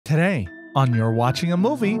Today, on You're Watching a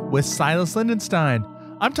Movie with Silas Lindenstein,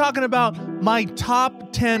 I'm talking about my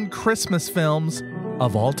top 10 Christmas films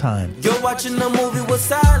of all time. You're watching a movie with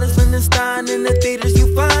Silas Lindenstein. In the theaters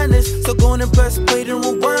you find this. So go and press play and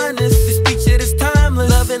rewind this. This feature is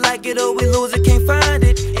timeless. Love it like it or we lose it, can't find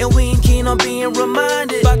it. And we ain't keen on being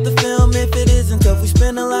reminded about the film if it isn't tough. We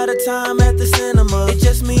spend a lot of time at the cinema. It's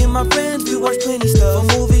just me and my friends, we watch plenty stuff.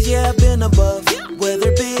 For movies, yeah, I've been above.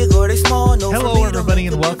 Whether big or they small, no. Hello everybody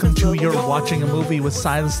and welcome to You're Watching a Movie with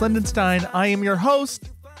Silas Lindenstein. I am your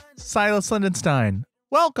host, Silas Lindenstein.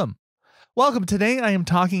 Welcome. Today I am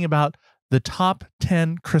talking about the top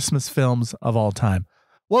 10 Christmas films of all time.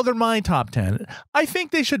 Well, they're my top 10. I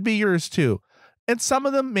think they should be yours too. And some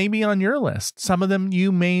of them may be on your list. Some of them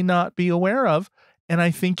you may not be aware of, and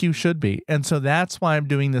I think you should be. And so that's why I'm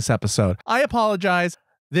doing this episode. I apologize.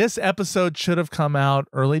 This episode should have come out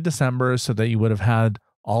early December so that you would have had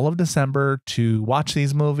all of December to watch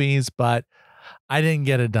these movies, but I didn't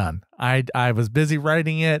get it done. I was busy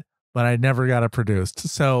writing it, but I never got it produced.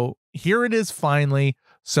 So here it is finally.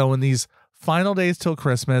 So in these final days till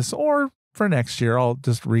Christmas, or for next year, I'll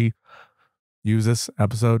just reuse this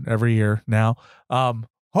episode every year now.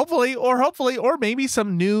 Hopefully, or maybe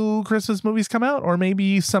some new Christmas movies come out, or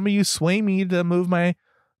maybe some of you sway me to move my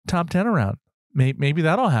top 10 around. Maybe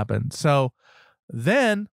that'll happen. So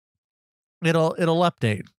then it'll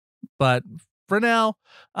update. But for now,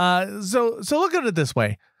 so look at it this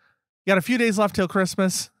way. You got a few days left till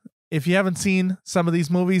Christmas. If you haven't seen some of these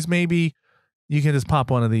movies, maybe you can just pop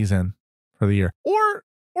one of these in for the year. Or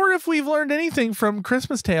if we've learned anything from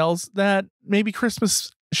Christmas Tales, that maybe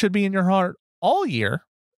Christmas should be in your heart all year.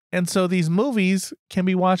 And so these movies can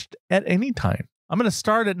be watched at any time. I'm going to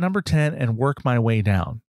start at number 10 and work my way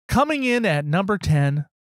down. Coming in at number 10,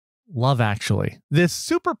 Love Actually. This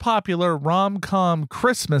super popular rom-com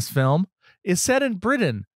Christmas film is set in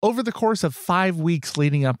Britain over the course of 5 weeks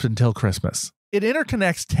leading up until Christmas. It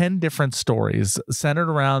interconnects 10 different stories centered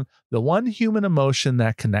around the one human emotion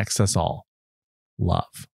that connects us all: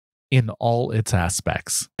 love, in all its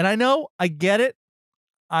aspects. And I know, I get it.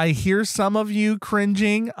 I hear some of you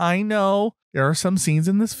cringing. I know there are some scenes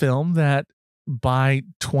in this film that, by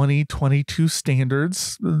 2022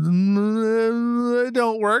 standards, don't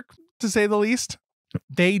work, to say the least.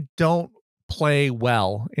 They don't play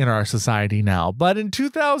well in our society now. But in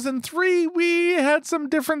 2003, we had some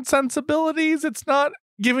different sensibilities. It's not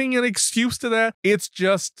giving an excuse to that. It's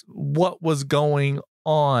just what was going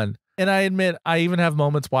on. And I admit, I even have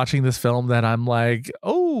moments watching this film that I'm like,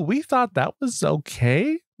 oh, we thought that was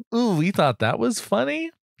okay. Ooh, we thought that was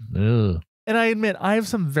funny. Ugh. And I admit, I have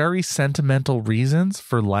some very sentimental reasons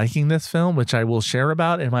for liking this film, which I will share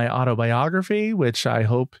about in my autobiography, which I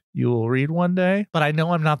hope you will read one day. But I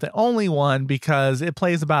know I'm not the only one, because it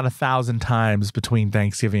plays about 1,000 times between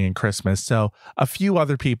Thanksgiving and Christmas. So a few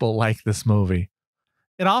other people like this movie.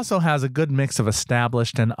 It also has a good mix of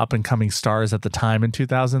established and up-and-coming stars at the time in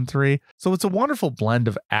 2003. So it's a wonderful blend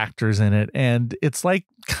of actors in it, and it's like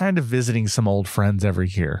kind of visiting some old friends every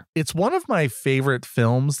year. It's one of my favorite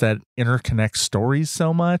films that interconnects stories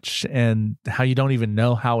so much, and how you don't even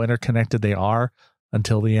know how interconnected they are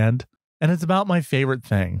until the end. And it's about my favorite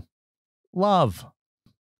thing: love.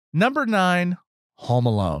 Number 9, Home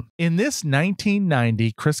Alone. In this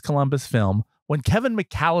 1990 Chris Columbus film, when Kevin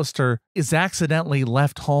McAllister is accidentally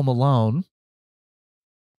left home alone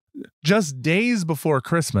just days before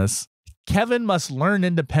Christmas, Kevin must learn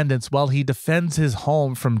independence while he defends his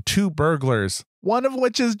home from 2 burglars, one of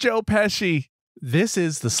which is Joe Pesci. This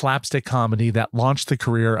is the slapstick comedy that launched the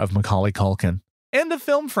career of Macaulay Culkin and a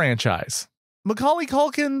film franchise. Macaulay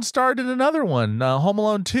Culkin starred in another one, Home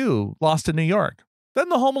Alone 2, Lost in New York. Then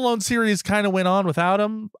the Home Alone series kind of went on without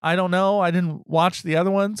him. I don't know. I didn't watch the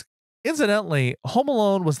other ones. Incidentally, Home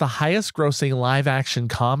Alone was the highest grossing live action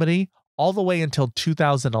comedy all the way until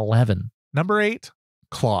 2011. Number 8,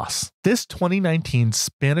 Klaus. This 2019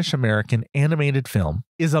 Spanish-American animated film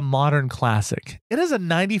is a modern classic. It has a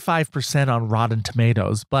 95% on Rotten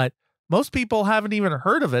Tomatoes, but most people haven't even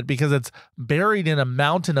heard of it because it's buried in a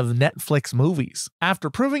mountain of Netflix movies. After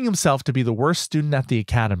proving himself to be the worst student at the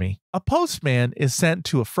academy, a postman is sent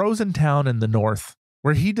to a frozen town in the north,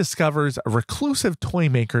 where he discovers a reclusive toy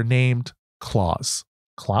maker named Klaus.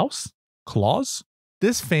 Klaus?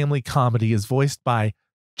 This family comedy is voiced by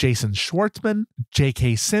Jason Schwartzman,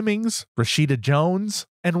 J.K. Simmons, Rashida Jones,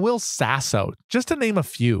 and Will Sasso, just to name a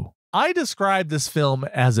few. I describe this film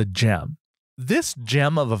as a gem. This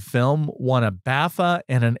gem of a film won a BAFTA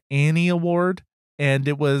and an Annie Award, and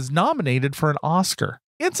it was nominated for an Oscar.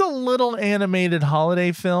 It's a little animated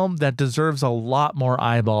holiday film that deserves a lot more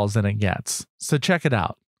eyeballs than it gets. So check it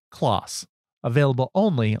out. Klaus. available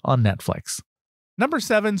only on Netflix. Number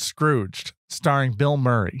 7, Scrooged, starring Bill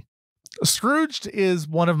Murray. Scrooged is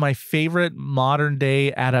one of my favorite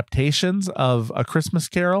modern-day adaptations of A Christmas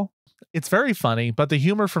Carol. It's very funny, but the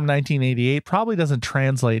humor from 1988 probably doesn't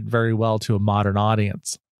translate very well to a modern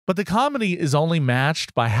audience. But the comedy is only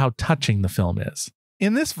matched by how touching the film is.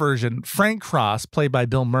 In this version, Frank Cross, played by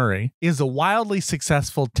Bill Murray, is a wildly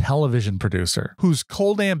successful television producer whose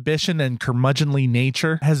cold ambition and curmudgeonly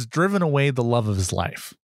nature has driven away the love of his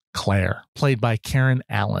life, Claire, played by Karen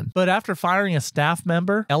Allen. But after firing a staff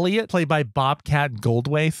member, Elliot, played by Bobcat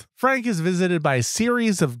Goldthwait, Frank is visited by a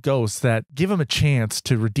series of ghosts that give him a chance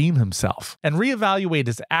to redeem himself and reevaluate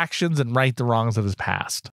his actions and right the wrongs of his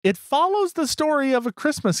past. It follows the story of A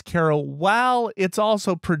Christmas Carol while it's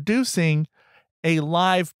also producing a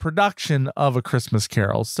live production of A Christmas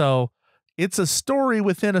Carol. So it's a story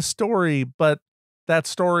within a story, but that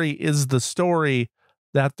story is the story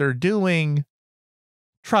that they're doing.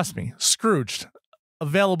 Trust me, Scrooged,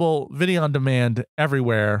 available video on demand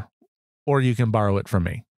everywhere, or you can borrow it from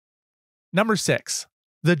me. Number 6,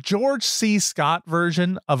 the George C. Scott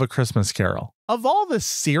version of A Christmas Carol. Of all the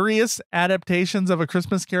serious adaptations of A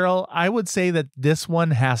Christmas Carol, I would say that this one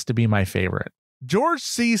has to be my favorite. George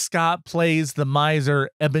C. Scott plays the miser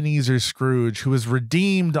Ebenezer Scrooge, who is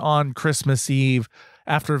redeemed on Christmas Eve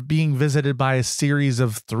after being visited by a series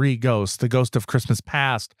of 3 ghosts: the ghost of Christmas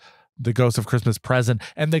past, the ghost of Christmas present,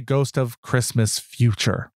 and the ghost of Christmas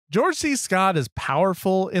future. George C. Scott is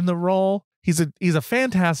powerful in the role. He's a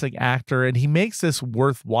fantastic actor, and he makes this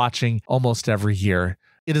worth watching almost every year.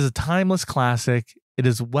 It is a timeless classic. It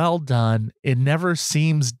is well done. It never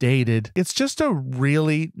seems dated. It's just a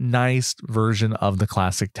really nice version of the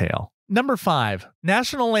classic tale. Number 5,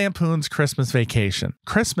 National Lampoon's Christmas Vacation.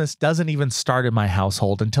 Christmas doesn't even start in my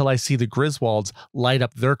household until I see the Griswolds light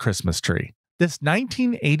up their Christmas tree. This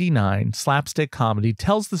 1989 slapstick comedy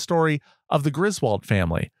tells the story of the Griswold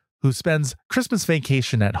family, who spends Christmas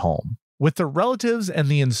vacation at home with their relatives and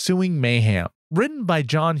the ensuing mayhem. Written by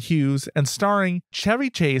John Hughes and starring Chevy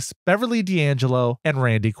Chase, Beverly D'Angelo, and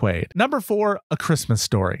Randy Quaid. Number 4, A Christmas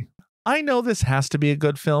Story. I know this has to be a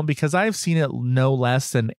good film because I've seen it no less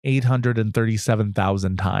than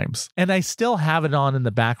 837,000 times, and I still have it on in the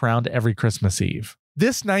background every Christmas Eve.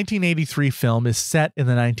 This 1983 film is set in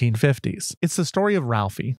the 1950s. It's the story of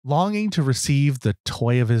Ralphie, longing to receive the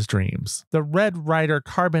toy of his dreams, the Red Ryder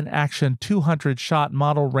carbon action 200-shot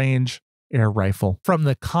model range air rifle, from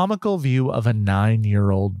the comical view of a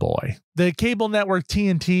 9-year-old boy. The cable network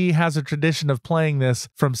TNT has a tradition of playing this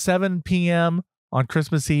from 7 p.m. on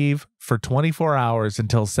Christmas Eve for 24 hours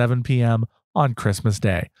until 7 p.m. on Christmas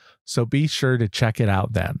Day. So be sure to check it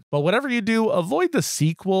out then. But whatever you do, avoid the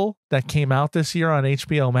sequel that came out this year on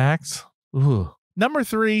HBO Max. Ooh. Number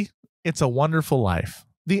 3, It's a Wonderful Life.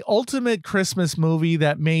 The ultimate Christmas movie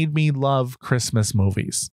that made me love Christmas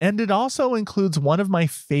movies. And it also includes one of my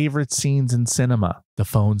favorite scenes in cinema, the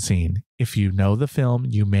phone scene. If you know the film,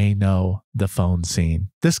 you may know the phone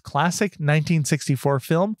scene. This classic 1964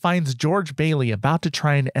 film finds George Bailey about to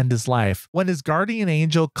try and end his life when his guardian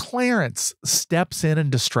angel Clarence steps in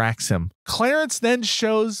and distracts him. Clarence then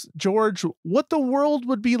shows George what the world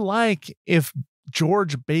would be like if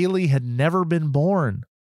George Bailey had never been born.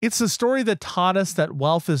 It's a story that taught us that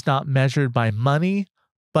wealth is not measured by money,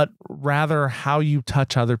 but rather how you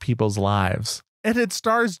touch other people's lives. And it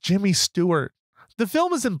stars Jimmy Stewart. The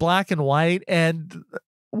film is in black and white, and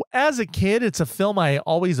as a kid, it's a film I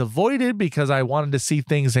always avoided because I wanted to see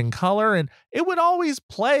things in color, and it would always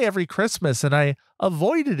play every Christmas, and I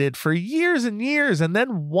avoided it for years and years. And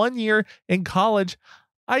then one year in college,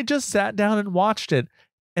 I just sat down and watched it.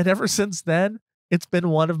 And ever since then, it's been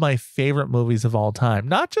one of my favorite movies of all time.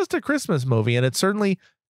 Not just a Christmas movie, and it certainly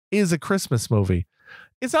is a Christmas movie.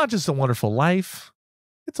 It's not just a wonderful life,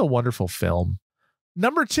 it's a wonderful film.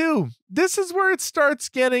 Number 2, this is where it starts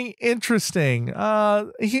getting interesting.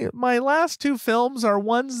 My last 2 films are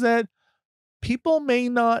ones that people may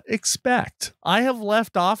not expect. I have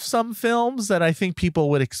left off some films that I think people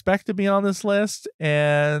would expect to be on this list,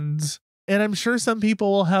 and I'm sure some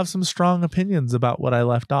people will have some strong opinions about what I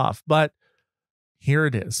left off, but here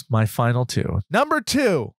it is, my final 2. Number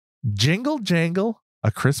 2, Jingle Jangle,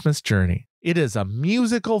 A Christmas Journey. It is a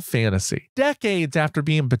musical fantasy. Decades after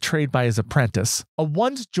being betrayed by his apprentice, a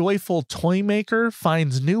once joyful toy maker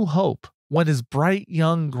finds new hope when his bright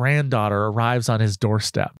young granddaughter arrives on his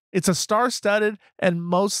doorstep. It's a star-studded and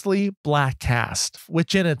mostly black cast,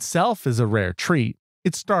 which in itself is a rare treat.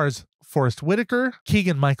 It stars Forrest Whitaker,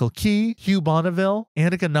 Keegan-Michael Key, Hugh Bonneville,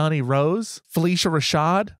 Annika Noni Rose, Felicia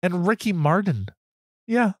Rashad, and Ricky Martin.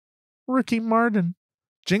 Yeah, Ricky Martin.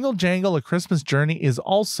 Jingle Jangle: A Christmas Journey is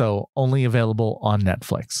also only available on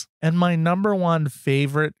Netflix. And my number one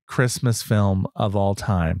favorite Christmas film of all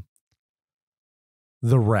time,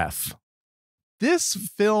 The Ref. This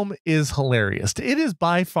film is hilarious. It is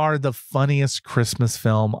by far the funniest Christmas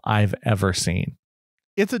film I've ever seen.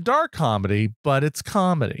 It's a dark comedy, but it's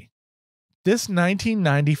comedy. This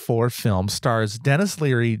 1994 film stars Dennis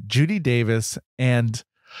Leary, Judy Davis, and,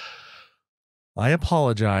 I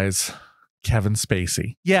apologize, Kevin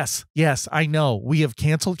Spacey. Yes, I know we have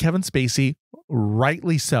canceled Kevin Spacey,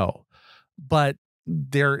 rightly so, but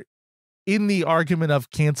they're in the argument of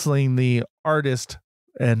canceling the artist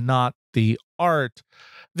and not the art.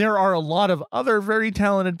 There are a lot of other very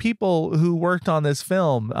talented people who worked on this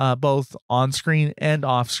film, both on screen and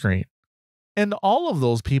off screen. And all of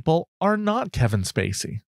those people are not Kevin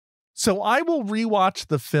Spacey. So I will rewatch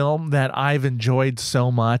the film that I've enjoyed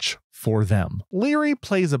so much for them. Leary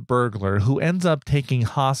plays a burglar who ends up taking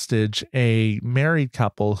hostage a married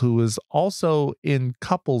couple who is also in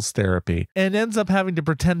couples therapy and ends up having to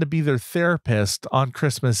pretend to be their therapist on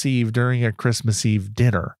Christmas Eve during a Christmas Eve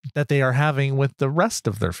dinner that they are having with the rest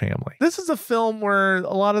of their family. This is a film where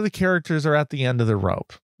a lot of the characters are at the end of the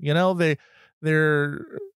rope. You know, they're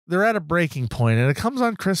at a breaking point, and it comes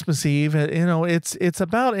on Christmas Eve. You know, it's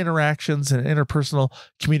about interactions and interpersonal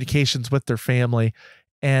communications with their family.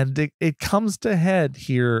 And it comes to head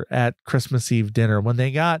here at Christmas Eve dinner when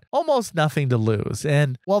they got almost nothing to lose.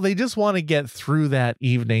 And while they just want to get through that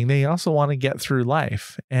evening, they also want to get through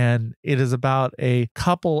life. And it is about a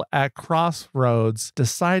couple at crossroads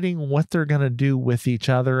deciding what they're going to do with each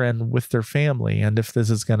other and with their family, and if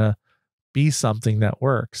this is going to be something that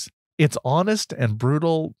works. It's honest and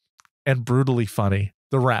brutal and brutally funny.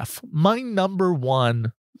 The Ref, my number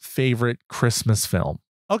one favorite Christmas film.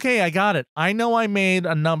 Okay, I got it. I know I made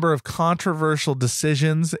a number of controversial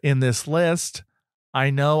decisions in this list. I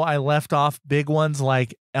know I left off big ones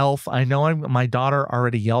like Elf. I know my daughter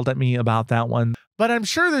already yelled at me about that one, but I'm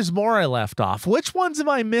sure there's more I left off. Which ones am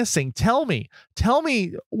I missing? Tell me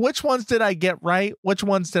which ones did I get right? Which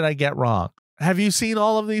ones did I get wrong? Have you seen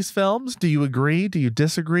all of these films? Do you agree? Do you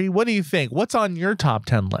disagree? What do you think? What's on your top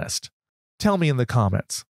 10 list? Tell me in the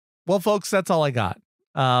comments. Well, folks, that's all I got.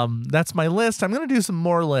 That's my list. I'm going to do some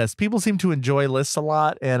more lists. People seem to enjoy lists a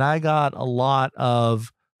lot, and I got a lot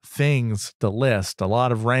of things to list, a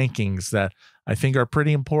lot of rankings that I think are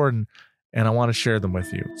pretty important, and I want to share them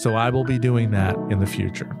with you. So I will be doing that in the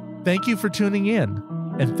future. Thank you for tuning in,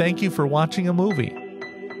 and thank you for watching a movie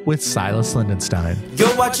with Silas Lindenstein.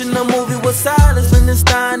 You're watching a movie with Silas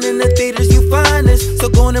Lindenstein. In the theaters you find this, so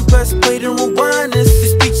go and press play and rewind this.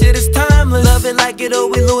 This picture is timeless. Love it like it or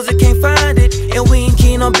we lose it, can't find it. And we ain't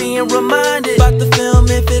keen on being reminded about the film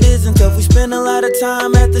if it isn't tough. We spend a lot of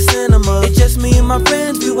time at the cinema. It's just me and my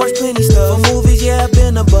friends, we watch plenty stuff. For movies, yeah, I've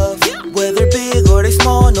been above. Whether big or they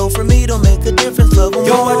small, no, for me don't make a difference, love them.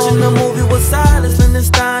 You're watching a movie with Silas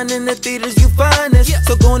Lindenstein. In the theaters you find this,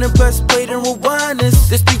 so go and press play and rewind this.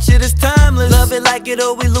 This picture is timeless. Love it like it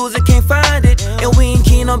or we lose it, can't find it. And we ain't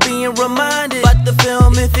keen on being reminded about the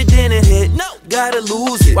film if it didn't hit. No, gotta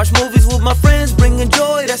lose it. Watch movies with my friends, bringing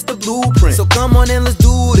joy, that's the blueprint. So come on and let's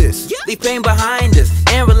do this. Leave pain behind us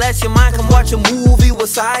and relax your mind. Come watch a movie with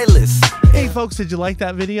Silas. Hey folks, did you like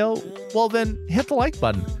that video? Well then hit the like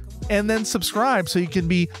button and then subscribe so you can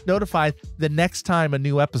be notified the next time a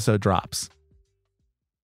new episode drops.